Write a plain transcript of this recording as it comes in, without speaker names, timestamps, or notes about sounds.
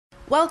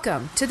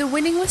Welcome to the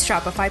Winning with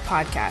Shopify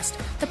podcast,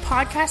 the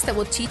podcast that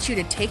will teach you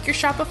to take your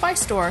Shopify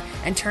store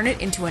and turn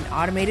it into an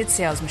automated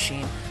sales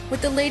machine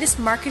with the latest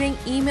marketing,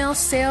 email,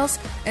 sales,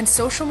 and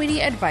social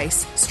media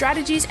advice,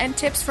 strategies, and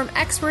tips from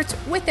experts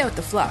without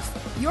the fluff.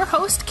 Your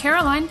host,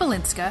 Caroline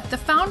Balinska, the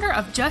founder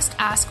of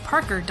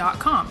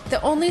JustAskParker.com,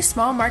 the only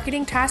small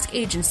marketing task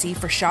agency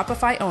for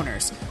Shopify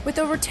owners. With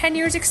over 10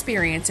 years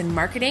experience in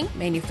marketing,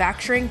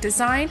 manufacturing,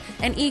 design,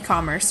 and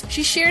e-commerce,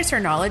 she shares her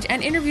knowledge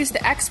and interviews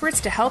the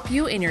experts to help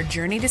you in your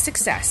journey to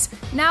success.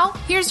 Now,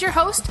 here's your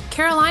host,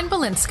 Caroline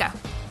Balinska.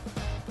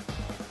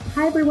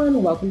 Hi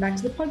everyone, welcome back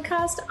to the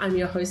podcast. I'm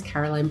your host,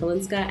 Caroline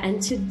Balinska,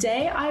 and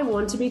today I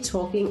want to be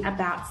talking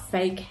about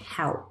fake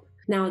help.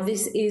 Now,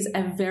 this is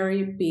a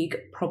very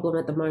big problem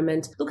at the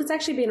moment. Look, it's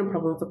actually been a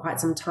problem for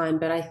quite some time,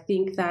 but I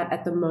think that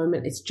at the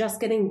moment it's just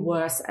getting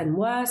worse and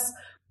worse.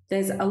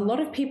 There's a lot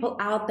of people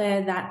out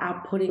there that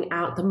are putting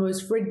out the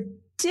most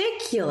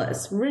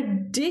ridiculous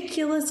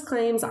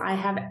claims I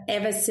have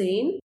ever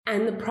seen.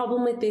 And the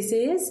problem with this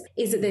is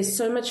that there's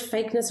so much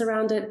fakeness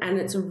around it, and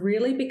it's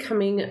really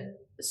becoming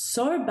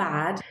so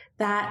bad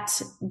that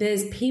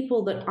there's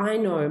people that I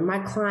know, my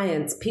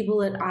clients, people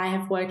that I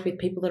have worked with,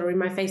 people that are in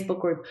my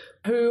Facebook group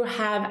who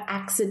have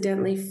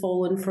accidentally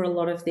fallen for a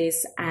lot of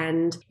this,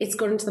 and it's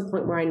gotten to the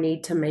point where I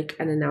need to make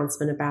an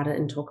announcement about it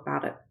and talk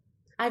about it.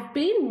 I've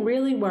been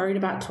really worried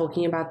about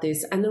talking about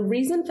this, and the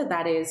reason for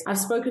that is I've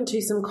spoken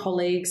to some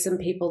colleagues, some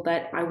people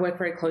that I work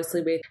very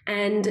closely with,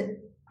 and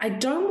I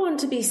don't want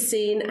to be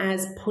seen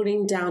as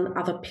putting down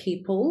other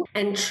people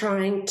and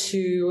trying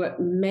to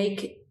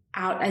make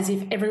out as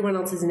if everyone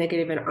else is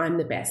negative and I'm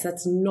the best.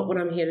 That's not what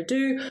I'm here to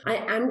do. I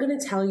am going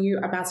to tell you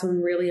about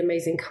some really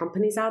amazing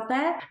companies out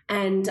there,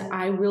 and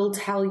I will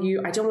tell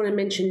you, I don't want to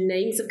mention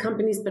names of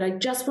companies, but I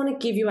just want to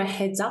give you a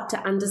heads up to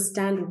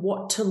understand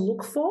what to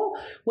look for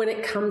when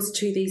it comes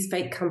to these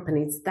fake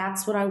companies.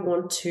 That's what I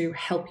want to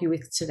help you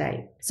with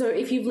today. So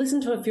if you've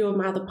listened to a few of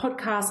my other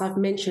podcasts, I've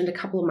mentioned a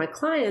couple of my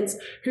clients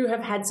who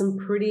have had some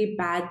pretty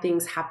bad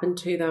things happen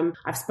to them.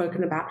 I've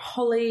spoken about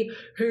Holly,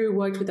 who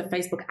worked with a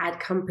Facebook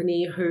ad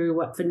company who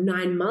for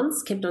 9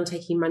 months kept on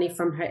taking money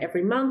from her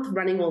every month,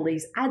 running all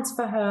these ads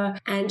for her.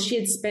 And she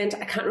had spent,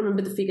 I can't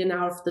remember the figure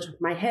now off the top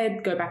of my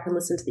head, go back and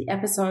listen to the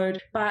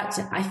episode, but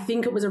I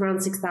think it was around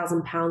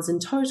 £6,000 in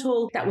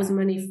total. That was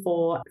money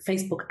for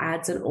Facebook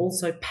ads and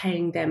also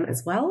paying them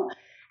as well.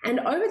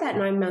 And over that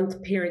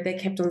 9-month period, they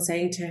kept on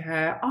saying to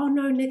her, oh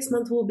no, next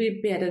month will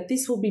be better.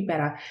 This will be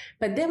better.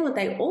 But then what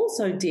they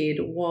also did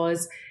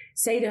was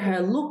say to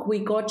her, look, we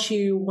got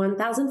you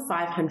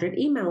 1,500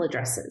 email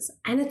addresses.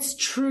 And it's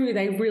true,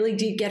 they really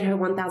did get her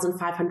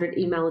 1,500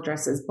 email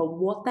addresses. But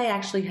what they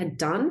actually had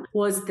done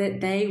was that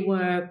they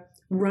were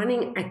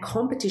running a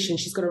competition.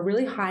 She's got a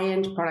really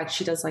high-end product.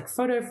 She does like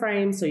photo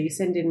frames. So you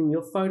send in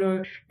your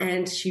photo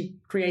and she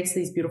creates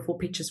these beautiful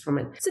pictures from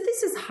it. So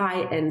this is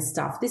high-end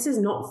stuff. This is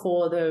not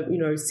for the,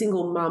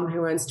 single mum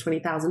who earns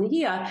 $20,000 a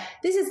year.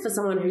 This is for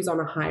someone who's on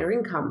a higher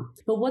income.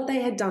 But what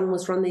they had done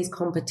was run these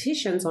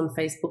competitions on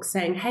Facebook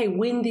saying, hey,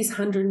 win this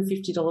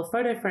 $150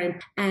 photo frame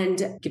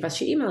and give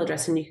us your email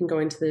address and you can go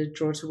into the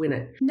draw to win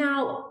it.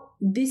 Now,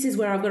 this is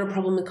where I've got a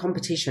problem with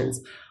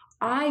competitions.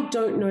 I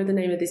don't know the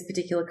name of this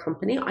particular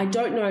company. I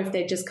don't know if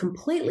they're just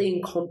completely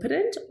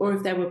incompetent or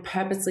if they were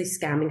purposely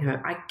scamming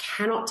her. I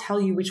cannot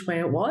tell you which way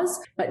it was,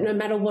 but no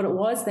matter what it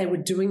was, they were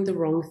doing the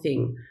wrong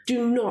thing.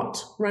 Do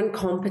not run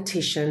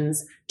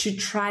competitions to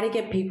try to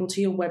get people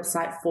to your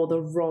website for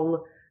the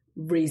wrong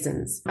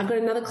reasons. I've got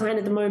another client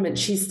at the moment.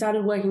 She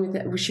started working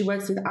she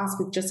works with us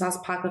with Just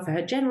Ask Parker for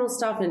her general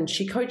stuff, and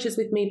she coaches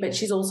with me, but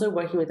she's also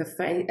working with a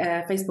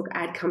Facebook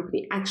ad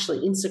company,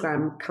 actually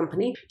Instagram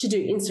company, to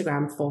do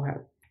Instagram for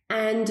her.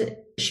 And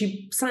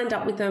she signed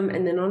up with them,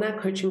 and then on our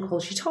coaching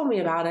call, she told me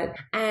about it.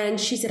 And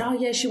she said, oh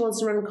yeah, she wants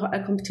to run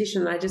a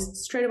competition. And I just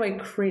straight away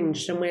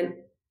cringed and went,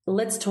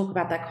 let's talk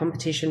about that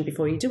competition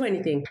before you do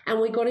anything.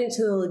 And we got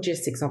into the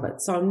logistics of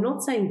it. So I'm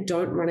not saying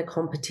don't run a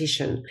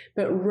competition,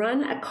 but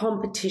run a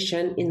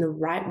competition in the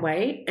right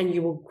way and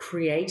you will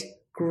create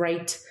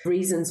great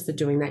reasons for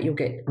doing that. You'll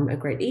get a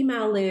great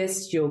email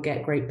list, you'll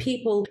get great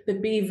people,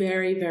 but be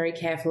very, very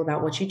careful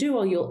about what you do,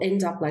 or you'll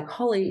end up like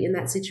Holly in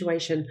that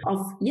situation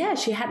of,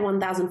 she had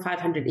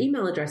 1,500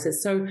 email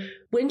addresses. So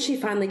when she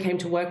finally came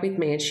to work with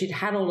me and she'd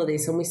had all of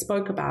this and we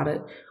spoke about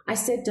it, I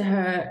said to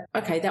her,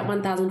 okay, that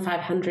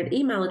 1,500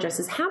 email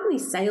addresses, how many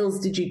sales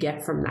did you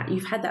get from that?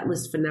 You've had that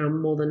list for now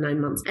more than 9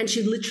 months. And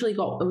she literally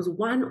got, it was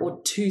 1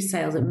 or 2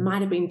 sales. It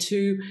might have been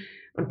 2.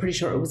 I'm pretty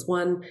sure it was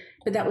 1,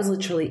 but that was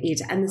literally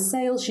it. And the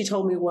sales she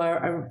told me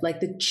were like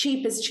the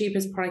cheapest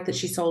product that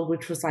she sold,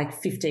 which was like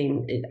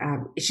 15.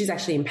 She's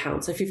actually in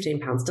pounds, so 15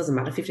 pounds doesn't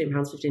matter. 15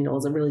 pounds,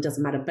 $15, it really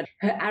doesn't matter. But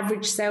her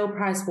average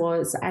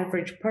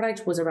average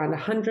product was around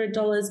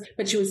 $100,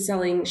 but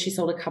she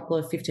sold a couple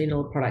of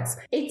 $15 products.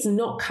 It's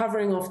not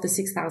covering off the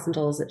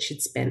 $6,000 that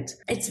she'd spent.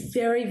 It's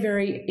very,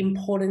 very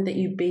important that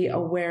you be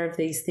aware of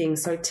these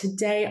things. So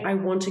today I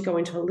want to go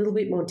into a little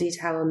bit more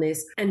detail on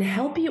this and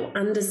help you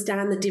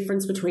understand the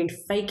difference between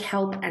fake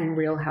help and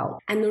real help.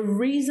 And the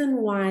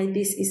reason why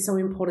this is so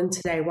important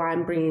today, why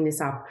I'm bringing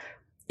this up,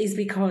 is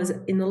because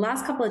in the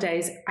last couple of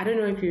days, I don't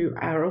know if you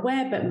are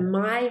aware, but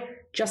my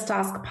Just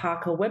Ask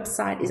Parker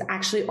website is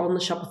actually on the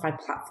Shopify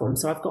platform.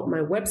 So I've got my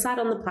website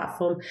on the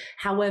platform.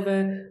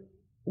 However,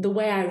 the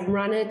way I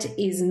run it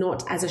is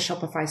not as a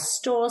Shopify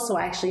store. So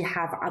I actually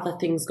have other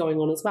things going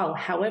on as well.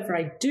 However,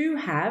 I do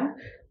have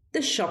the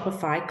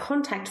Shopify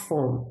contact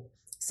form.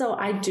 So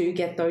I do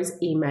get those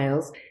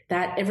emails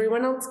that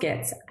everyone else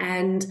gets.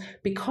 And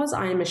because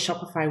I am a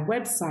Shopify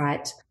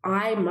website,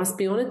 I must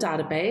be on a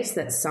database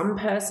that some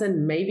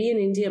person, maybe in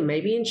India,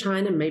 maybe in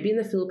China, maybe in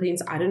the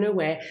Philippines, I don't know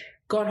where,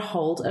 got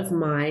hold of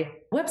my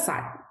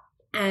website.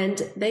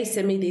 And they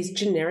send me these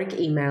generic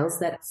emails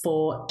that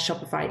for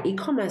Shopify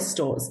e-commerce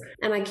stores.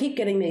 And I keep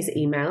getting these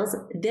emails.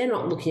 They're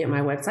not looking at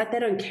my website. They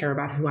don't care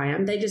about who I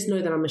am. They just know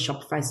that I'm a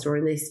Shopify store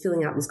and they're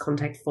filling out this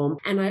contact form.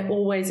 And I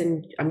always,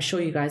 and I'm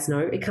sure you guys know,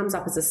 it comes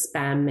up as a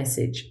spam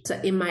message. So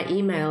in my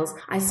emails,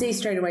 I see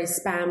straight away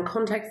spam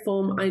contact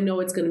form. I know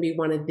it's going to be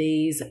one of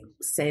these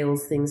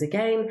sales things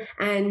again.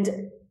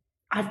 And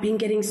I've been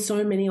getting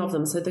so many of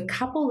them. So the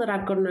couple that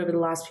I've gotten over the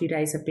last few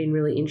days have been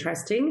really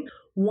interesting.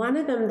 One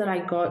of them that I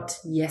got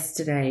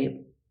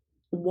yesterday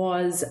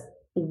was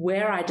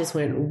where I just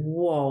went,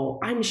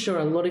 whoa, I'm sure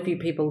a lot of you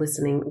people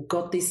listening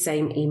got this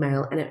same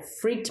email and it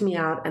freaked me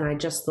out. And I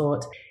just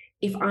thought,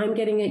 if I'm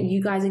getting it,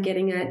 you guys are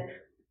getting it.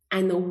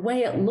 And the way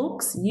it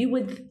looks, you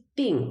would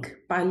think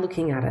by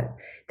looking at it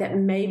that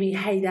maybe,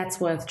 hey, that's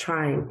worth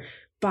trying.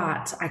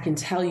 But I can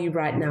tell you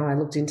right now, I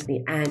looked into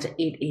it and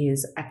it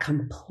is a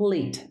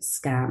complete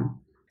scam.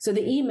 So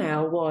the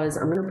email was,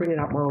 I'm going to bring it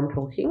up while I'm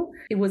talking.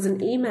 It was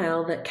an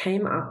email that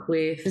came up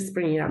with, just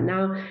bringing it up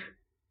now,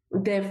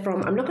 they're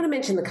from, I'm not going to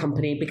mention the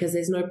company because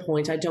there's no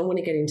point. I don't want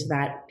to get into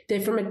that.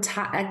 They're from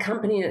a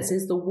company that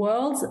says the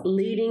world's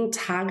leading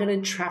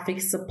targeted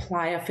traffic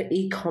supplier for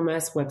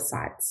e-commerce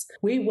websites.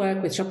 We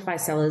work with Shopify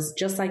sellers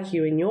just like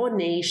you in your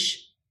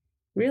niche.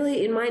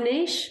 Really, in my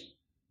niche?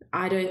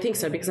 I don't think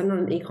so because I'm not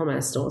an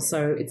e-commerce store.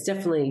 So it's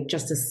definitely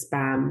just a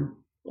spam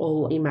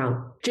or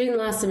email. During the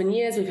last 7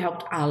 years, we've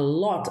helped a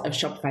lot of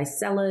Shopify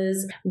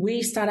sellers.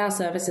 We start our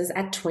services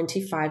at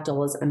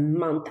 $25 a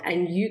month,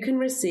 and you can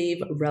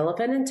receive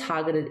relevant and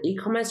targeted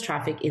e-commerce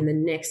traffic in the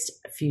next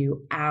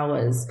few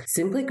hours.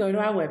 Simply go to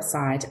our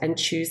website and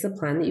choose the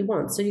plan that you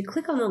want. So you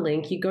click on the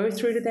link, you go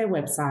through to their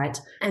website,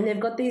 and they've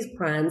got these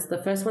plans.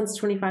 The first one's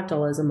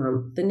 $25 a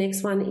month. The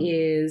next one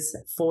is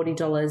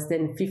 $40,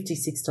 then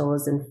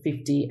 $56 and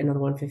 $50, another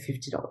one for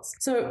 $50.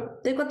 So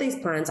they've got these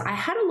plans. I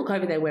had a look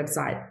over their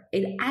website.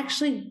 It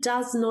actually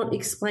does not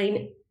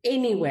explain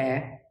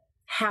anywhere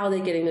how they're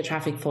getting the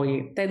traffic for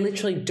you. They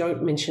literally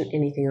don't mention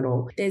anything at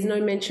all. There's no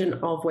mention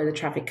of where the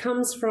traffic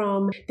comes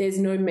from. There's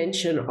no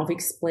mention of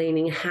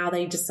explaining how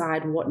they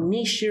decide what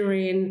niche you're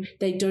in.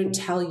 They don't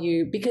tell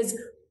you, because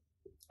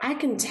I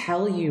can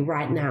tell you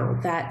right now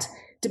that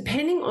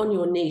depending on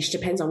your niche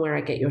depends on where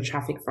I get your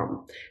traffic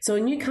from. So a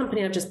new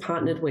company I've just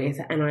partnered with,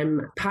 and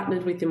I'm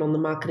partnered with them on the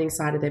marketing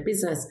side of their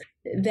business,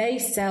 they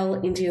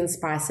sell Indian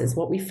spices.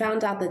 What we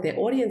found out that their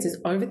audience is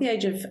over the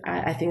age of,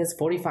 I think it's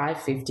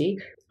 45, 50.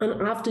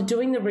 And after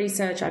doing the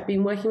research, I've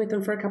been working with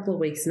them for a couple of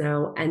weeks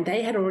now, and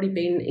they had already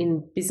been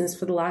in business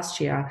for the last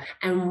year.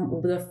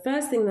 And the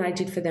first thing that I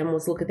did for them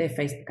was look at their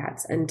Facebook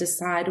ads and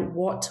decide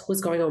what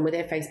was going on with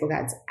their Facebook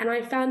ads. And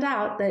I found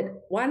out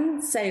that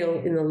one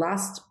sale in the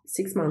last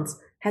 6 months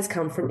has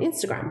come from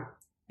Instagram.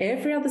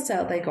 Every other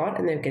sale they got,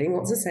 and they're getting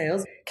lots of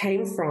sales,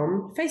 came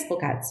from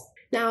Facebook ads.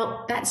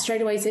 Now, that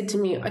straight away said to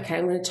me, okay,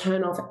 I'm going to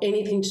turn off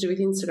anything to do with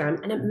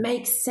Instagram. And it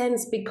makes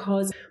sense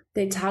because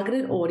their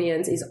targeted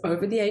audience is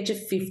over the age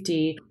of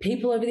 50.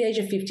 People over the age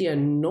of 50 are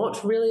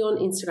not really on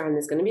Instagram.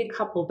 There's going to be a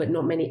couple, but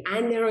not many.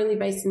 And they're only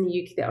based in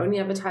the UK. They're only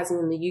advertising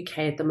in the UK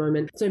at the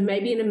moment. So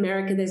maybe in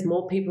America, there's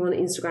more people on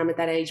Instagram at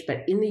that age,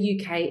 but in the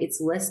UK, it's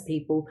less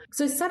people.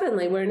 So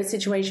suddenly we're in a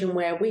situation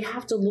where we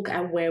have to look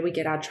at where we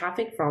get our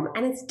traffic from.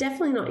 And it's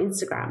definitely not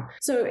Instagram.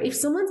 So if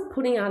someone's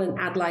putting out an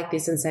ad like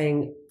this and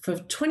saying, for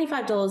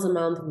 $25 a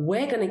month,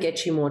 we're going to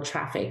get you more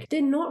traffic,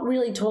 they're not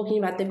really talking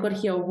about, they've got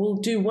here, we'll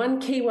do one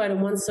keyword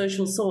and one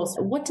social source.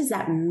 What does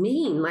that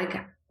mean? Like,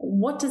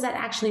 what does that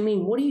actually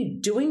mean? What are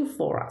you doing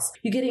for us?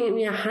 You're getting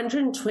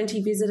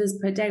 120 visitors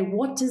per day.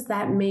 What does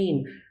that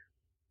mean?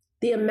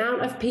 The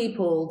amount of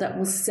people that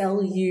will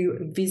sell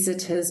you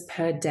visitors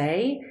per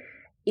day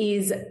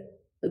is,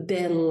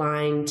 they're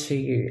lying to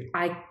you.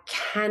 I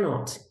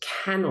cannot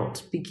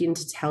begin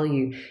to tell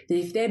you that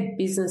if their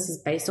business is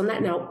based on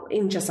that. Now,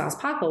 in Just Ask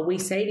Parker, we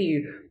say to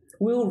you,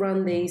 we'll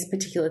run these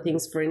particular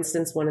things. For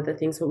instance, one of the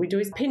things what we do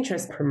is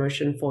Pinterest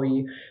promotion for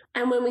you.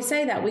 And when we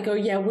say that, we go,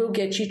 yeah, we'll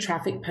get you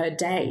traffic per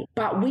day,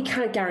 but we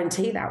can't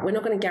guarantee that. We're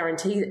not going to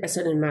guarantee a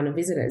certain amount of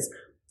visitors.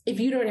 If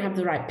you don't have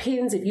the right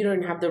pins, if you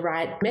don't have the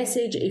right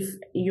message, if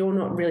you're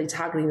not really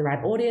targeting the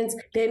right audience,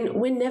 then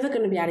we're never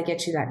going to be able to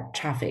get you that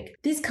traffic.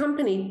 This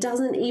company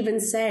doesn't even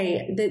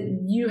say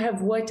that you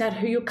have worked out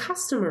who your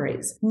customer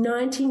is.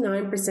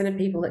 99% of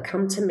people that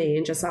come to me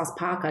and Just Ask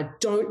Parker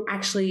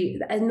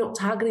are not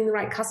targeting the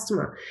right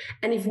customer.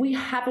 And if we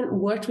haven't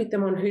worked with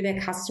them on who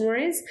their customer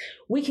is,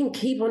 we can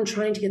keep on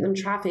trying to get them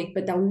traffic,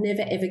 but they'll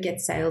never ever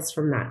get sales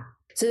from that.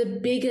 So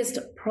the biggest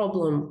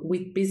problem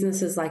with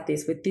businesses like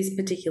this, with this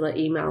particular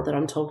email that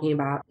I'm talking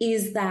about,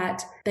 is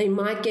that they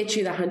might get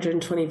you the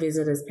 120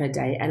 visitors per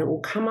day and it will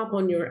come up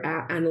on your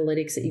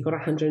analytics that you've got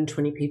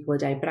 120 people a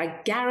day. But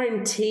I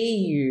guarantee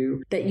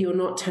you that you're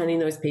not turning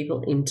those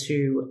people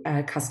into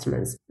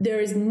customers. There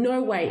is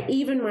no way,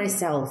 even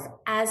myself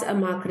as a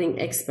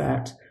marketing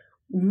expert,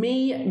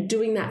 me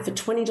doing that for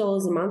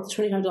 $20 a month,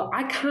 $25,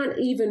 I can't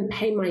even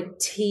pay my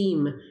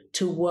team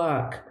to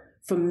work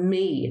for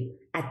me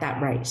at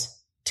that rate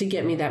to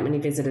get me that many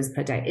visitors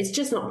per day. It's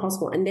just not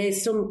possible. And they're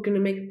still going to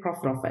make a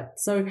profit off it.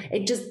 So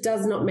it just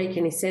does not make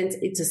any sense.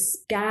 It's a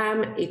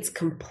scam. It's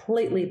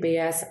completely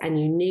BS. And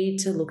you need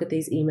to look at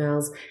these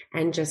emails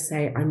and just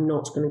say, I'm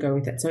not going to go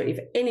with it. So if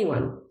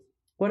anyone,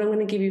 what I'm going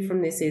to give you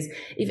from this is,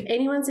 if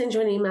anyone sends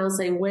you an email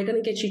saying, we're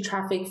going to get you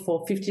traffic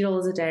for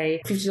 $50 a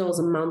day, $50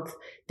 a month,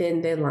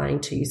 then they're lying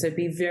to you. So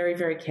be very,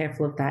 very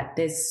careful of that.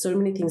 There's so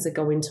many things that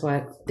go into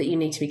it that you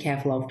need to be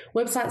careful of.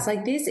 Websites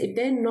like this, if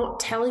they're not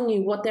telling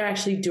you what they're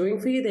actually doing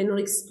for you, they're not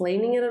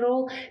explaining it at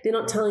all, they're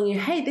not telling you,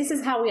 hey, this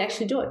is how we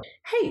actually do it.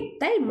 Hey,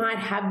 they might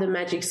have the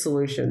magic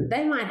solution.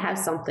 They might have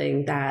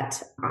something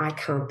that I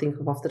can't think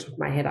of off the top of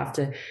my head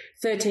after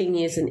 13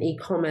 years in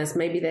e-commerce.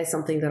 Maybe there's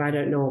something that I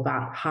don't know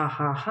about. Ha,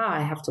 ha, ha.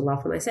 I have to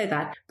laugh when I say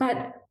that.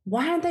 But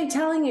why aren't they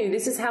telling you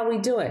this is how we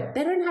do it?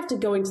 They don't have to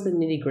go into the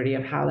nitty-gritty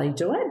of how they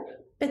do it,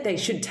 but they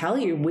should tell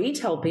you. We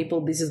tell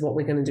people this is what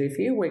we're going to do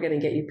for you. We're going to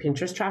get you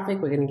Pinterest traffic.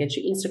 We're going to get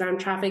you Instagram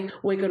traffic.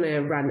 We can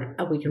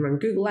run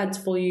Google ads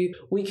for you.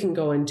 We can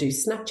go and do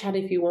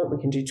Snapchat if you want. We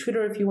can do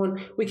Twitter if you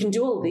want. We can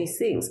do all of these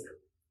things.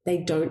 They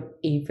don't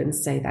even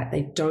say that.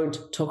 They don't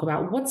talk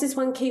about what's this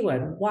one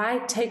keyword? Why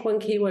take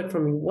one keyword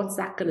from me? What's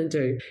that going to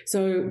do?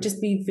 So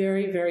just be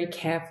very, very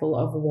careful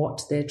of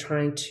what they're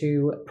trying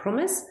to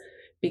promise,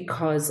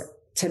 because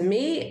to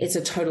me, it's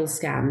a total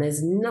scam.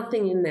 There's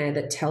nothing in there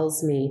that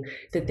tells me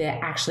that they're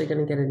actually going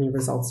to get any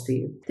results for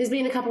you. There's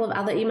been a couple of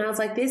other emails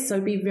like this, so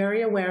be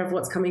very aware of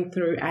what's coming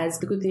through. As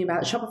the good thing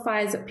about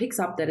Shopify is it picks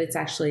up that it's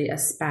actually a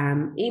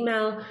spam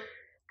email.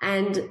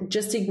 And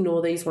just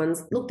ignore these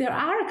ones. Look, there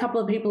are a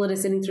couple of people that are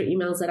sending through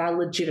emails that are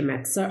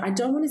legitimate. So I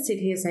don't want to sit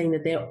here saying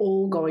that they're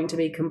all going to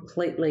be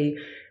completely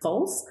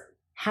false.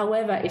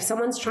 However, if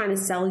someone's trying to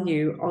sell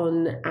you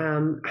on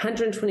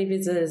 120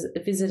 visitors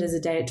a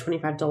day at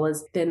 $25,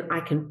 then I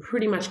can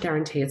pretty much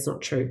guarantee it's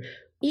not true.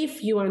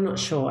 If you are not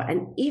sure,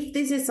 and if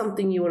this is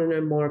something you want to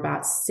know more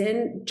about,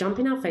 jump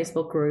in our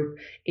Facebook group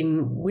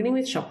in Winning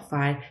with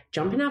Shopify,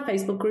 jump in our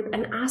Facebook group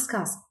and ask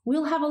us.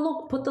 We'll have a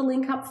look, put the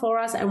link up for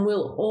us, and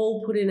we'll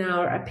all put in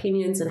our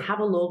opinions and have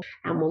a look,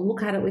 and we'll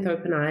look at it with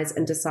open eyes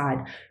and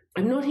decide.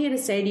 I'm not here to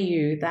say to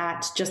you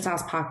that Just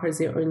Ask Parker is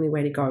the only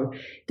way to go.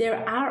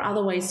 There are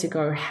other ways to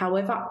go.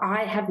 However,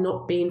 I have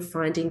not been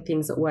finding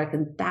things that work,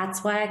 and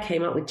that's why I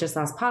came up with Just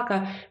Ask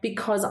Parker,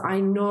 because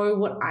I know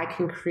what I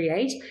can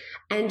create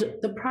and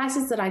the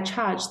prices that I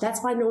charge.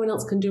 That's why no one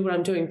else can do what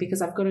I'm doing,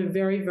 because I've got a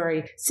very,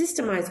 very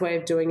systemized way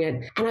of doing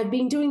it. And I've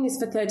been doing this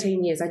for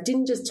 13 years. I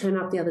didn't just turn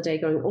up the other day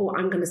going, oh,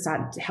 I'm going to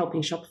start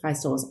helping Shopify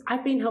stores.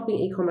 I've been helping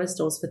e-commerce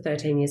stores for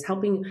 13 years,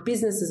 helping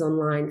businesses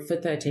online for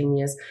 13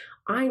 years.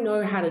 I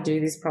know how to do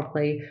this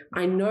properly.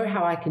 I know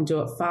how I can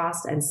do it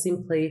fast and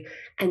simply,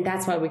 and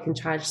that's why we can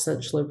charge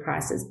such low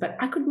prices. But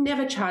I could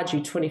never charge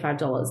you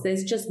 $25.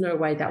 There's just no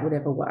way that would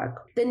ever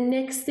work. The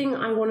next thing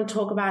I want to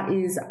talk about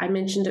is, I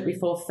mentioned it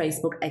before,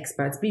 Facebook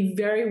experts. Be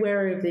very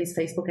wary of these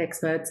Facebook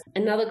experts.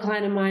 Another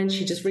client of mine,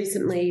 she just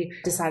recently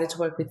decided to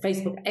work with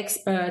Facebook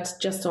expert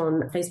just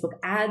on Facebook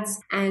ads.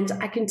 And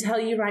I can tell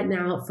you right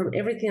now, from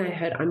everything I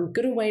heard, I'm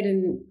going to wait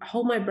and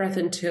hold my breath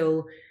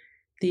until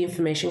the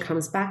information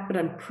comes back, but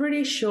I'm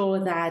pretty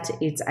sure that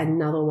it's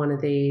another one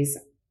of these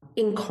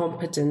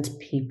incompetent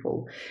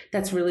people.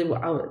 That's really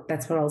what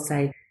I'll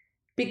say,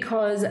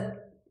 because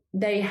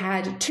they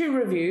had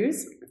 2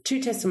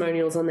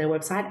 testimonials on their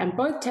website, and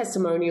both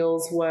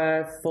testimonials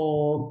were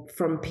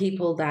from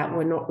people that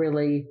were not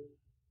really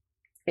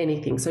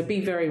anything. So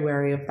be very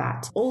wary of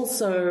that.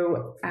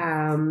 Also,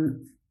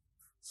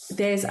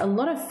 there's a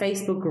lot of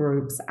Facebook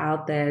groups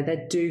out there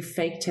that do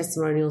fake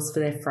testimonials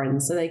for their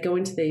friends. So they go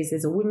into these.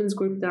 There's a women's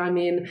group that I'm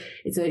in.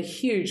 It's a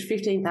huge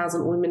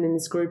 15,000 women in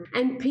this group.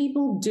 And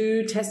people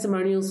do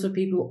testimonials for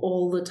people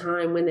all the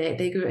time when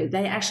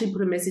they actually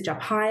put a message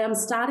up. Hi, I'm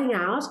starting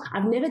out.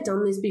 I've never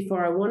done this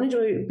before. I wanted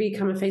to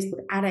become a Facebook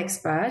ad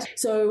expert.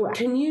 So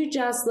can you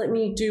just let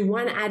me do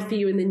one ad for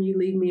you, and then you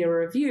leave me a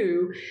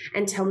review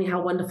and tell me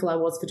how wonderful I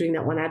was for doing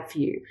that one ad for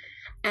you?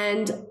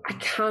 And I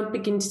can't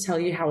begin to tell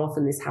you how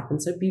often this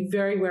happens. So be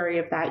very wary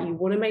of that. You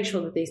want to make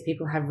sure that these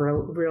people have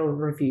real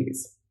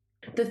reviews.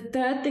 The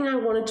third thing I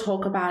want to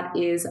talk about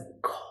is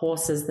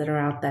courses that are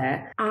out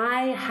there.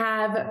 I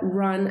have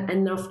run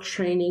enough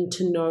training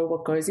to know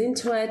what goes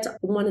into it.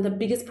 One of the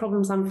biggest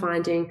problems I'm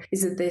finding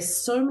is that there's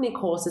so many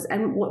courses.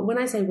 And when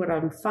I say what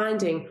I'm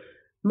finding,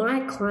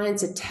 my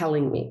clients are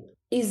telling me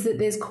is that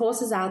there's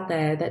courses out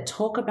there that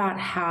talk about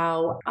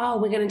how,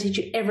 we're going to teach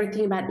you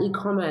everything about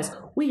e-commerce.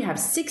 We have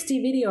 60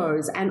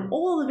 videos and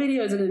all the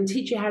videos are going to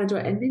teach you how to do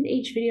it. And then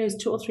each video is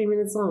 2 or 3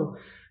 minutes long.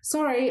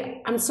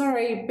 sorry, I'm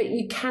sorry, but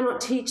you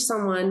cannot teach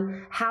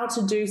someone how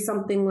to do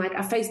something like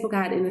a Facebook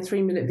ad in a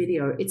 3-minute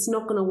video. It's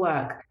not going to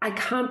work. I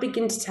can't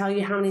begin to tell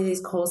you how many of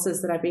these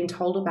courses that I've been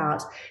told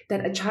about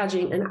that are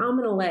charging an arm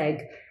and a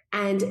leg.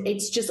 And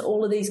it's just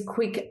all of these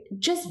quick,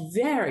 just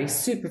very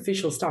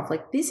superficial stuff.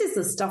 Like, this is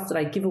the stuff that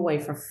I give away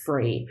for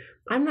free.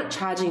 I'm not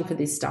charging for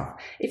this stuff.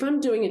 If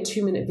I'm doing a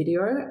 2-minute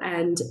video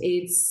and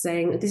it's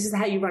saying, this is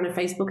how you run a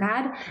Facebook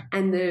ad,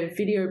 and the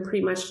video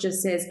pretty much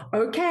just says,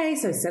 okay,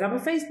 so set up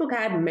a Facebook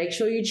ad, make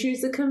sure you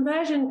choose the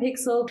conversion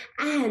pixel,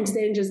 and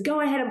then just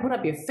go ahead and put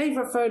up your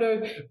favorite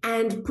photo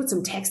and put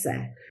some text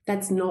there.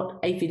 That's not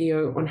a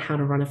video on how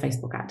to run a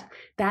Facebook ad.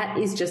 That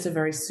is just a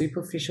very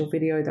superficial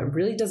video that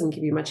really doesn't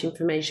give you much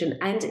information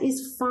and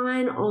is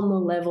fine on the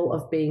level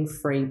of being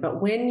free.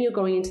 But when you're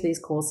going into these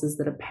courses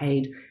that are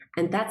paid,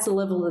 and that's the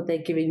level that they're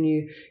giving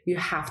you, you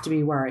have to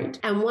be worried.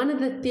 And one of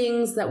the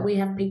things that we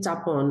have picked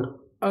up on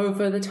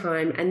over the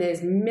time, and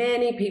there's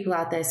many people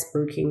out there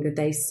spruiking that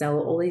they sell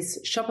all these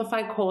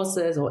Shopify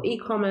courses or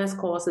e-commerce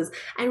courses,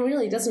 and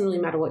really it doesn't really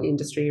matter what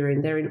industry you're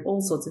in. They're in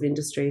all sorts of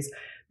industries.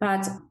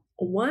 But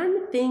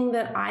one thing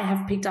that I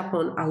have picked up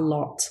on a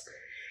lot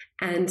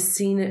and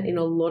seen it in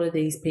a lot of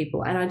these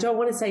people, and I don't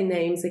want to say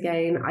names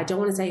again, I don't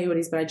want to say who it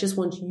is, but I just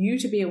want you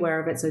to be aware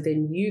of it so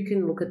then you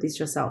can look at this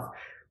yourself.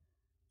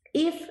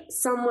 If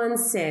someone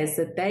says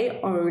that they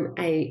own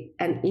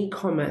an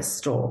e-commerce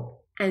store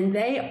and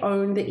they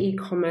own the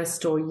e-commerce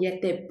store,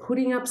 yet they're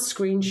putting up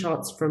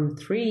screenshots from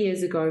 3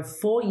 years ago,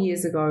 4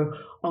 years ago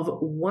of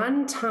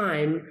one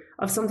time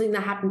of something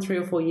that happened 3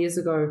 or 4 years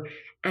ago,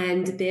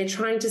 and they're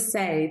trying to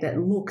say that,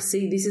 look,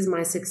 see, this is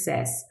my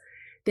success,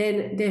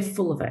 then they're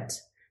full of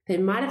it. They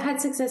might have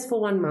had success for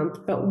 1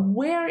 month, but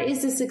where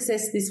is the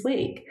success this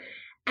week?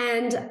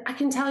 And I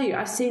can tell you,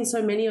 I've seen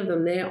so many of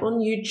them. They're on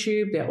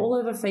YouTube, they're all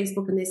over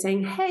Facebook, and they're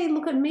saying, hey,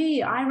 look at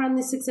me, I run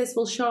this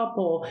successful shop,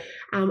 or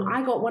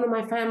I got one of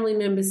my family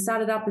members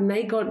started up and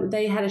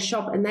they had a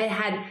shop and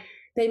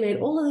they made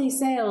all of these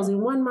sales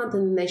in 1 month,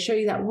 and then they show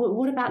you that.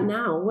 What about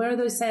now? Where are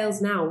those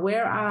sales now?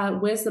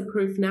 Where's the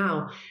proof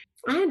now?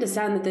 I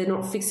understand that they're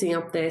not fixing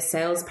up their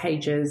sales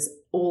pages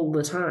all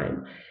the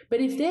time, but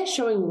if they're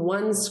showing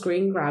one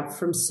screen grab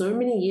from so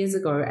many years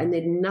ago and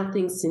there's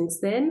nothing since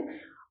then,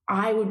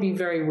 I would be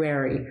very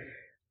wary.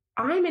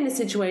 I'm in a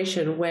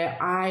situation where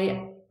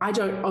I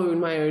don't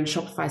own my own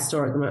Shopify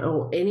store at the moment,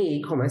 or any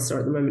e-commerce store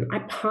at the moment. I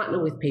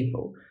partner with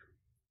people.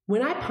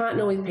 When I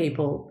partner with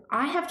people,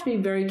 I have to be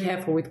very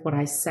careful with what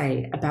I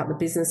say about the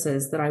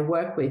businesses that I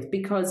work with,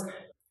 because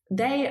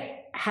they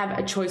have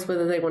a choice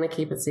whether they want to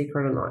keep it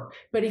secret or not.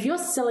 But if you're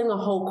selling a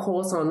whole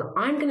course on,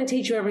 I'm going to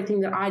teach you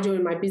everything that I do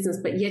in my business,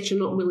 but yet you're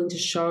not willing to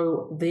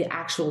show the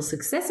actual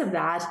success of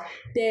that,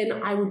 then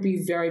I would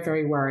be very,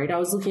 very worried. I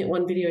was looking at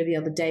one video the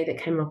other day that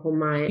came up on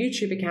my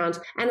YouTube account,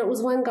 and it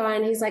was one guy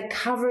and he's like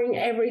covering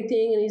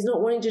everything and he's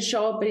not wanting to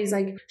show it, but he's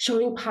like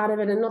showing part of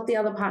it and not the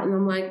other part. And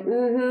I'm like,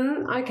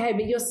 okay,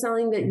 but you're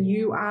selling that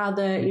you are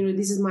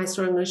this is my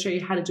store, I'm going to show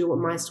you how to do what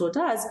my store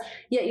does,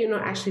 yet you're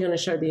not actually going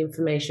to show the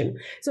information.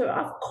 So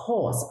of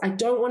course, I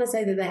don't want to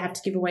say that they have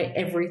to give away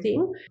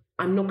everything.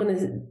 I'm not going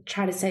to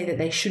try to say that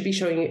they should be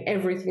showing you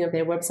everything of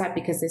their website,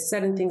 because there's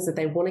certain things that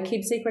they want to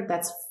keep secret.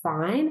 That's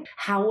fine.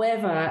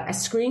 However, a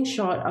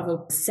screenshot of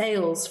a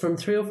sales from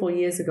 3 or 4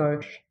 years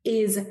ago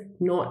is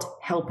not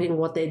helping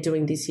what they're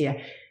doing this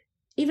year.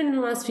 Even in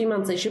the last few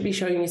months, they should be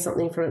showing you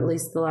something for at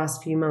least the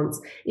last few months.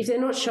 If they're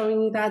not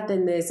showing you that,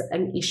 then there's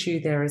an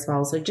issue there as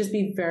well. So just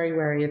be very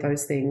wary of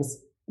those things.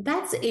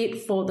 That's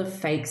it for the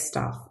fake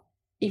stuff.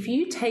 If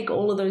you take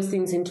all of those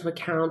things into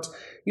account,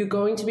 you're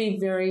going to be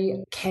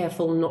very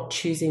careful not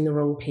choosing the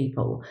wrong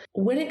people.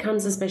 When it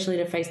comes especially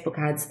to Facebook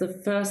ads,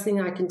 the first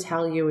thing I can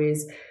tell you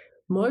is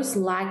most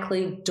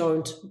likely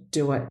don't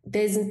do it.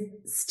 There's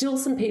still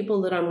some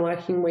people that I'm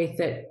working with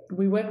that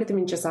we work with them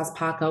in Just Ask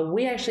Parker.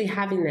 We actually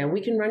have in there,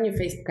 we can run your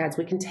Facebook ads.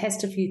 We can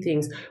test a few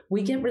things.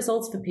 We get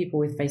results for people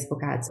with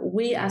Facebook ads.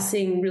 We are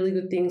seeing really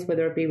good things,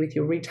 whether it be with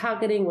your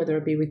retargeting, whether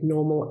it be with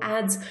normal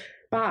ads.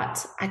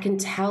 But I can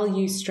tell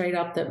you straight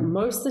up that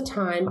most of the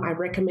time I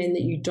recommend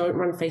that you don't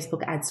run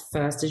Facebook ads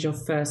first as your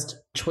first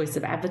choice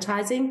of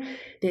advertising.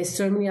 There's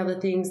so many other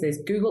things. There's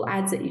Google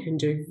ads that you can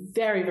do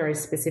very, very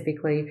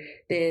specifically.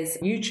 There's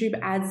YouTube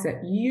ads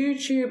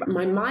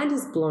my mind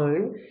is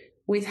blown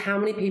with how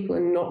many people are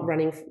not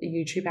running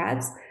YouTube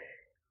ads.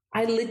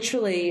 I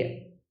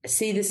literally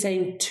see the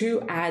same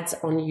 2 ads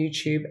on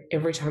YouTube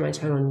every time I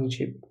turn on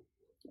YouTube,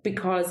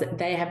 because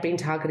they have been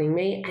targeting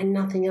me and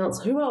nothing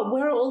else. Where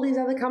are all these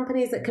other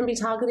companies that can be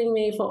targeting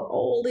me for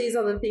all these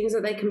other things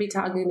that they can be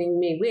targeting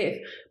me with?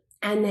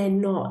 And they're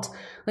not.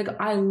 Like,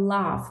 I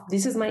laugh.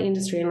 This is my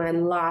industry, and I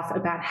laugh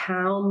about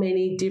how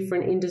many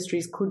different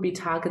industries could be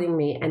targeting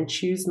me and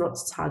choose not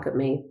to target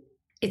me.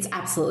 It's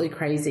absolutely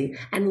crazy.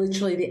 And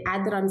literally the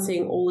ad that I'm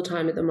seeing all the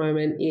time at the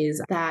moment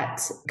is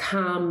that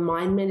Calm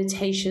Mind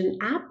Meditation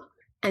app.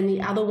 And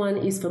the other one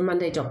is for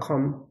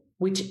Monday.com.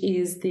 which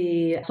is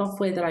the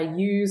software that I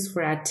use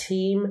for our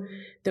team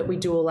that we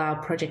do all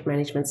our project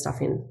management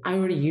stuff in. I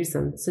already use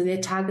them. So they're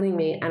targeting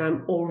me and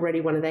I'm already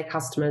one of their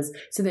customers.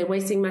 So they're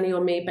wasting money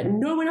on me, but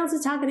no one else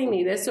is targeting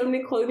me. There's so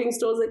many clothing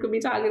stores that could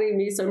be targeting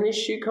me, so many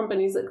shoe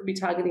companies that could be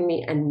targeting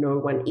me, and no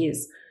one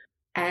is.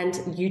 And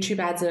YouTube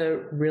ads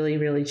are really,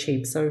 really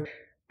cheap. So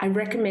I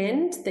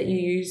recommend that you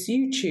use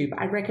YouTube.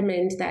 I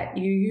recommend that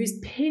you use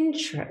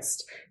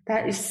Pinterest.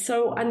 That is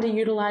so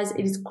underutilized.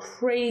 It is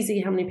crazy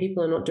how many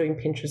people are not doing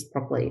Pinterest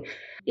properly.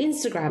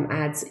 Instagram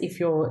ads,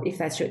 if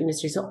that's your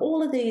industry. So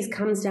all of these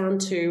comes down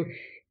to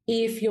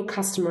if your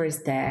customer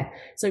is there.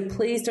 So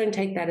please don't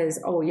take that as,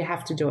 oh, you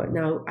have to do it.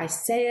 Now, I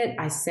say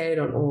it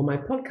on all my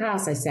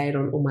podcasts. I say it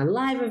on all my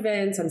live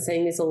events. I'm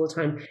saying this all the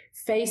time.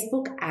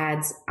 Facebook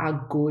ads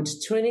are good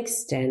to an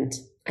extent,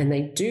 and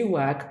they do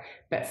work,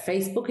 but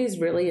Facebook is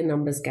really a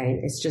numbers game.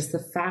 It's just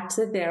the fact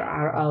that there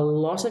are a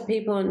lot of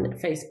people on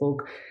Facebook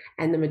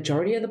and the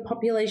majority of the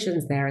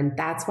population's there, and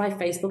that's why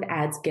Facebook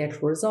ads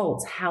get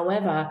results.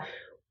 However,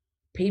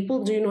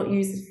 people do not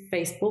use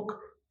Facebook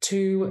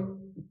to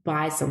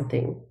buy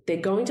something. They're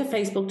going to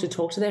Facebook to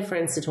talk to their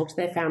friends, to talk to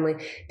their family.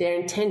 Their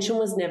intention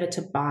was never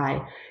to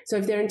buy. So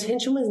if their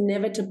intention was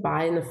never to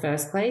buy in the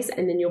first place,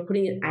 and then you're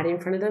putting an ad in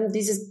front of them,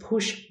 this is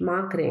push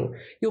marketing.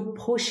 You're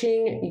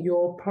pushing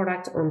your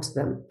product onto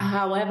them.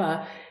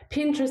 However,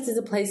 Pinterest is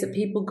a place that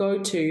people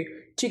go to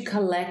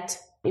collect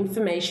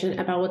information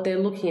about what they're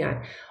looking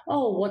at.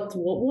 Oh, what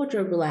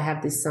wardrobe will I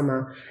have this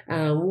summer?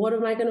 What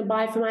am I going to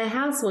buy for my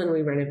house when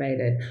we renovate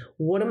it?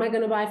 What am I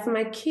going to buy for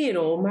my kid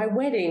or my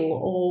wedding?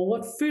 Or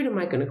what food am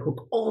I going to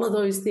cook? All of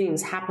those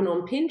things happen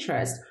on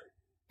Pinterest.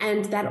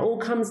 And that all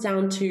comes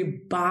down to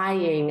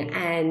buying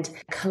and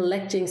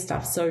collecting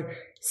stuff. So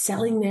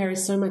selling there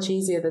is so much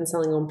easier than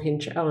selling on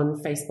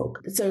Facebook.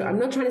 So I'm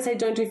not trying to say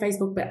don't do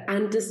Facebook, but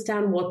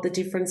understand what the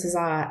differences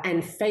are.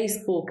 And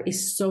Facebook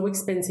is so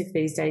expensive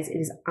these days. It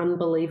is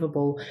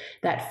unbelievable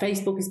that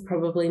Facebook is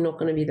probably not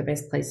going to be the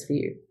best place for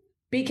you.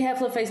 Be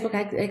careful of Facebook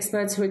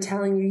experts who are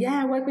telling you,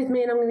 yeah, work with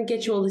me and I'm going to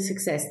get you all this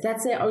success.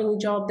 That's their only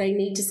job. They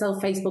need to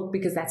sell Facebook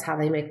because that's how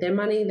they make their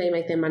money. They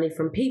make their money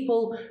from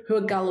people who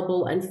are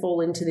gullible and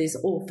fall into this,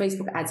 oh,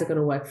 Facebook ads are going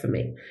to work for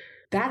me.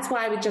 That's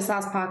why with Just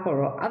Ask Parker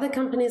or other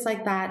companies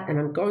like that, and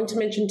I'm going to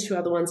mention 2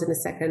 other ones in a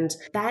second,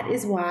 that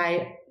is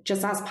why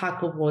Just Ask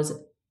Parker was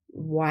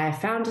why I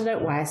founded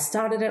it, why I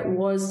started it,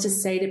 was to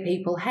say to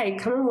people, hey,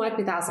 come and work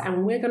with us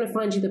and we're going to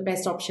find you the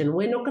best option.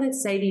 We're not going to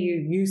say to you,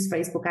 use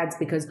Facebook ads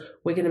because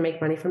we're going to make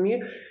money from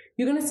you.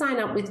 You're going to sign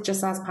up with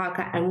Just Ask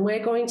Parker and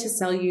we're going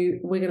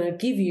to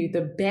give you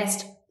the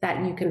best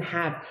that you can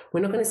have.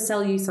 We're not going to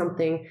sell you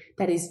something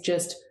that is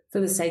just for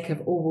the sake of,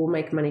 oh, we'll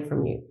make money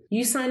from you.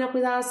 You sign up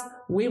with us,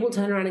 we will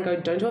turn around and go,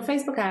 don't do a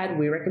Facebook ad.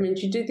 We recommend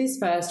you do this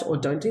first, or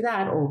don't do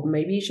that, or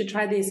maybe you should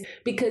try this,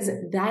 because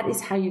that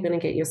is how you're going to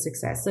get your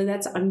success. So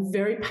I'm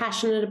very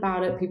passionate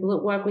about it. People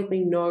that work with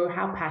me know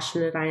how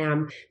passionate I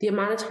am. The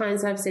amount of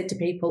times I've said to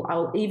people,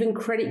 I'll even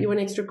credit you an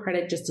extra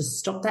credit just to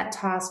stop that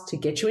task, to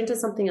get you into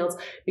something else,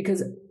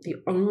 because the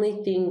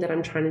only thing that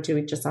I'm trying to do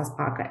with Just Ask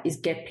Parker is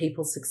get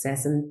people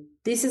success. And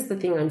this is the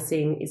thing I'm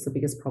seeing is the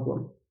biggest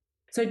problem.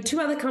 So 2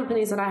 other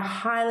companies that I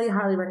highly,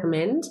 highly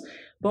recommend,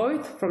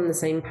 both from the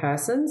same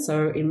person.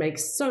 So it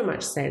makes so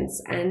much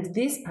sense. And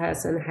this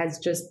person has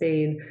just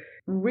been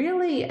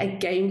really a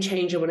game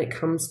changer when it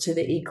comes to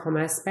the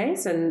e-commerce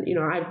space. And,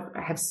 I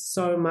have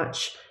so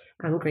much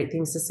great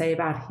things to say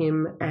about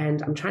him,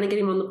 and I'm trying to get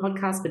him on the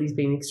podcast, but he's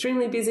been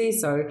extremely busy.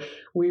 So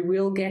we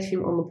will get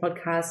him on the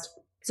podcast.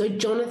 So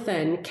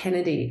Jonathan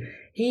Kennedy,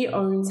 he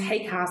owns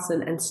Hey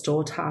Carson and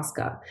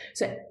StoreTasker.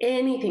 So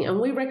anything, and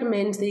we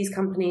recommend these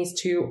companies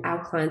to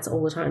our clients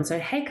all the time. So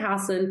Hey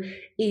Carson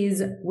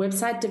is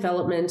website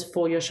development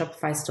for your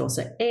Shopify store.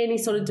 So any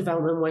sort of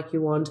development work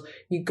you want,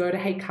 you go to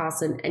Hey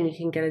Carson and you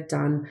can get it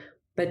done.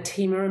 The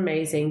team are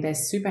amazing. They're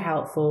super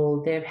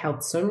helpful. They've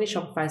helped so many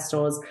Shopify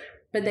stores,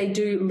 but they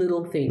do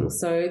little things.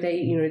 So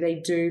they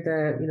do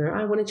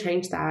I want to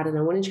change that and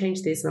I want to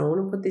change this and I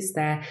want to put this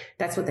there.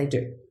 That's what they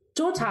do.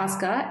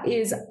 StoreTasker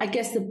is, I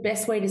guess the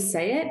best way to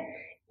say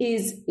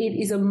it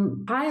is a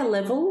higher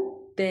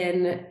level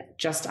than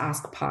Just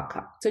Ask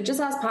Parker. So Just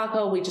Ask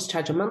Parker, we just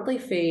charge a monthly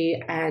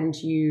fee and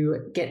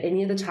you get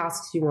any of the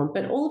tasks you want.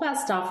 But all of our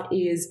stuff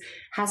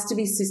has to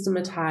be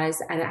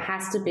systematized and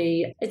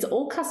it's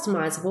all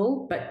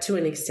customizable, but to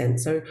an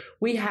extent. So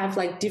we have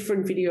like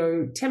different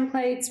video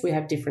templates. We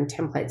have different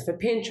templates for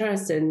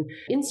Pinterest and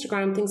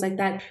Instagram, things like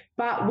that.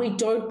 But we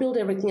don't build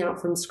everything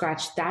out from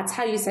scratch. That's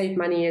how you save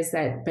money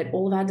but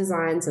all of our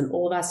designs and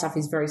all of our stuff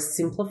is very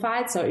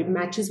simplified. So it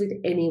matches with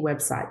any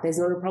website. There's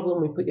not a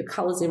problem. We put your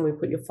colors in, we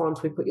put your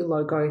font, we put your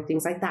logo,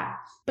 things like that.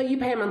 But you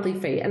pay a monthly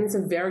fee and it's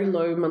a very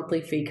low monthly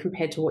fee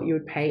compared to what you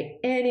would pay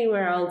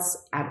anywhere else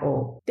at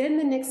all. Then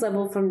the next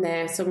level from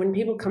there. So when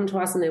people come to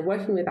us and they're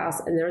working with us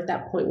and they're at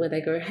that point where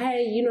they go,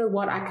 hey, you know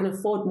what? I can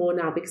afford more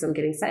now because I'm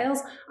getting sales.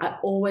 I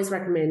always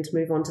recommend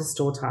move on to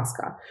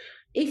StoreTasker.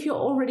 If you're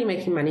already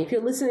making money, if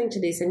you're listening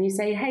to this and you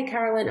say, hey,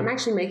 Caroline, I'm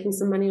actually making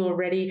some money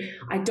already,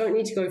 I don't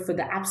need to go for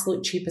the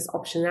absolute cheapest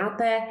option out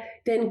there,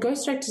 then go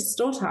straight to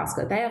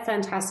StoreTasker. They are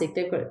fantastic.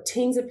 They've got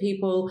teams of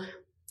people.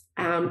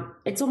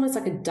 It's almost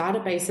like a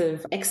database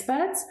of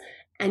experts,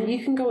 and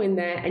you can go in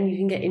there and you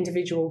can get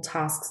individual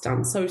tasks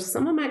done. So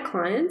some of my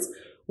clients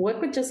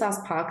work with Just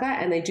Ask Parker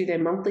and they do their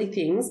monthly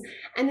things.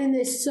 And then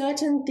there's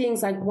certain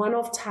things like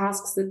one-off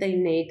tasks that they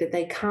need that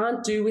they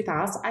can't do with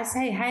us. I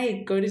say,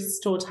 hey, go to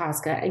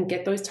StoreTasker and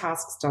get those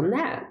tasks done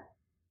there.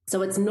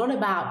 So it's not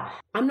about,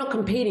 I'm not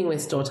competing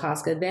with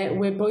StoreTasker.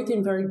 We're both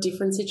in very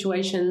different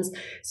situations.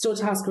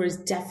 StoreTasker is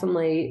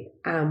definitely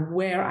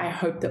where I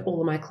hope that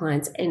all of my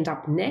clients end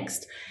up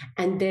next.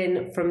 And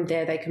then from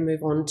there, they can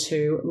move on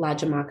to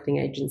larger marketing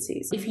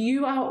agencies. If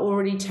you are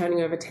already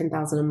turning over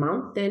 $10,000 a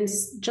month, then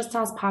Just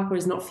Ask Parker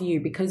is not for you,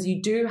 because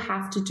you do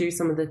have to do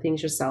some of the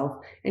things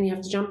yourself and you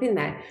have to jump in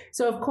there.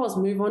 So of course,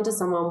 move on to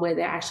someone where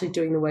they're actually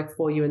doing the work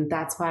for you. And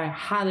that's why I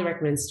highly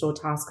recommend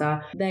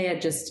StoreTasker. They are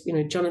just,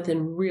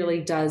 Jonathan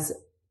really does.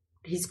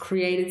 He's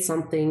created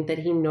something that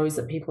he knows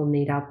that people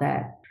need out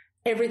there.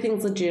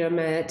 Everything's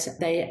legitimate.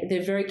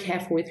 They're very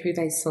careful with who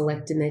they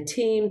select in their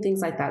team,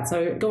 things like that.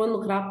 So go and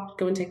look it up.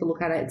 Go and take a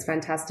look at it. It's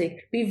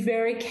fantastic. Be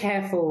very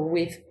careful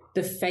with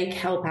the fake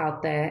help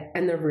out there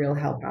and the real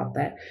help out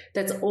there.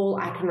 That's all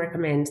I can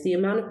recommend. The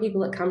amount of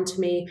people that come to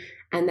me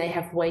and they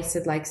have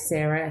wasted, like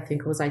Sarah, I think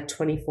it was like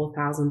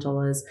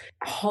 $24,000.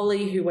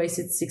 Holly, who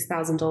wasted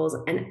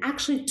 $6,000 and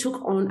actually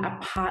took on a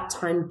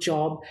part-time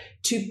job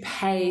to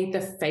pay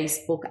the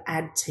Facebook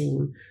ad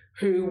team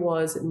who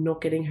was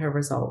not getting her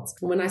results.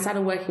 When I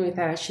started working with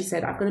her, she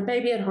said, I've got a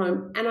baby at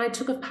home and I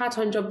took a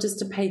part-time job just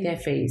to pay their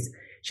fees.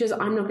 She goes,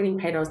 I'm not getting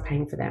paid. I was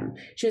paying for them.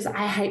 She goes,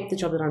 I hate the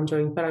job that I'm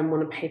doing, but I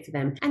want to pay for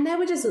them. And they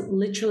were just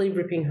literally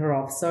ripping her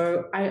off.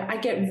 So I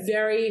get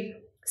very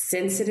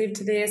sensitive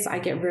to this. I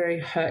get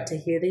very hurt to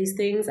hear these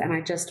things. And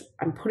I'm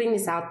putting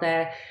this out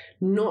there,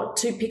 not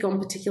to pick on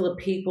particular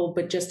people,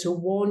 but just to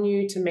warn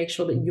you, to make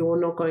sure that you're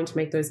not going to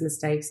make those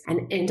mistakes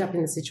and end up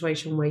in a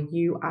situation where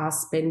you are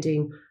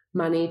spending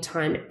money,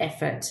 time,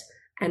 effort,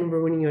 and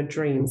ruining your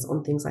dreams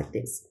on things like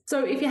this.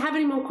 So if you have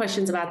any more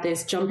questions about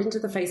this, jump into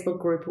the Facebook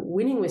group,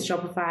 Winning with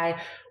Shopify.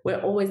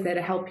 We're always there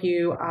to help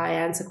you. I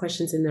answer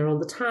questions in there all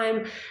the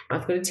time.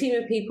 I've got a team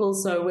of people,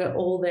 so we're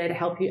all there to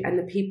help you. And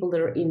the people that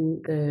are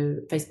in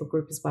the Facebook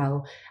group as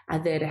well are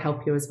there to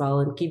help you as well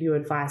and give you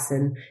advice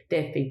and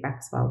their feedback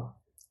as well.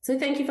 So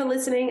thank you for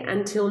listening.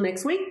 Until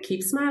next week,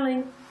 keep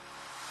smiling.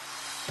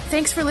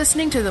 Thanks for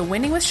listening to the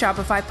Winning with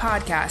Shopify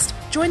podcast.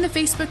 Join the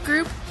Facebook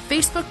group,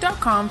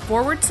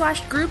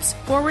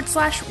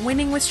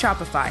 facebook.com/groups/winning with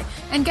Shopify,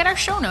 and get our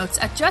show notes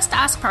at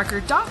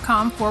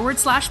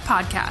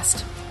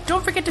justaskparker.com/podcast.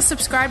 Don't forget to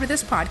subscribe to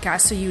this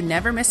podcast so you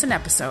never miss an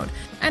episode.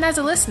 And as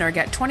a listener,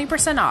 get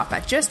 20% off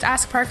at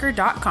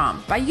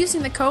justaskparker.com by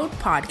using the code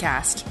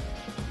podcast.